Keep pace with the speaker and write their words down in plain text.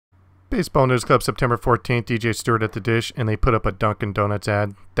Baseball News Club, September 14th, DJ Stewart at the dish, and they put up a Dunkin' Donuts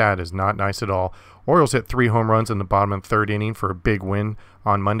ad. That is not nice at all. Orioles hit 3 home runs in the bottom of the 3rd inning for a big win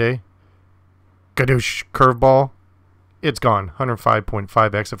on Monday. Gadoosh, curveball. It's gone.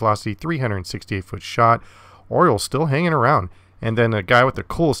 105.5 exit velocity, 368-foot shot. Orioles still hanging around. And then a guy with the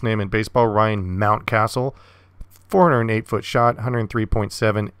coolest name in baseball, Ryan Mountcastle. 408-foot shot,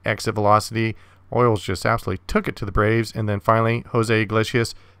 103.7 exit velocity. Orioles just absolutely took it to the Braves. And then finally, Jose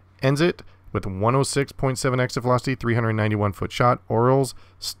Iglesias ends it with 106.7 exit velocity, 391-foot shot. Orioles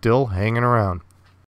still hanging around.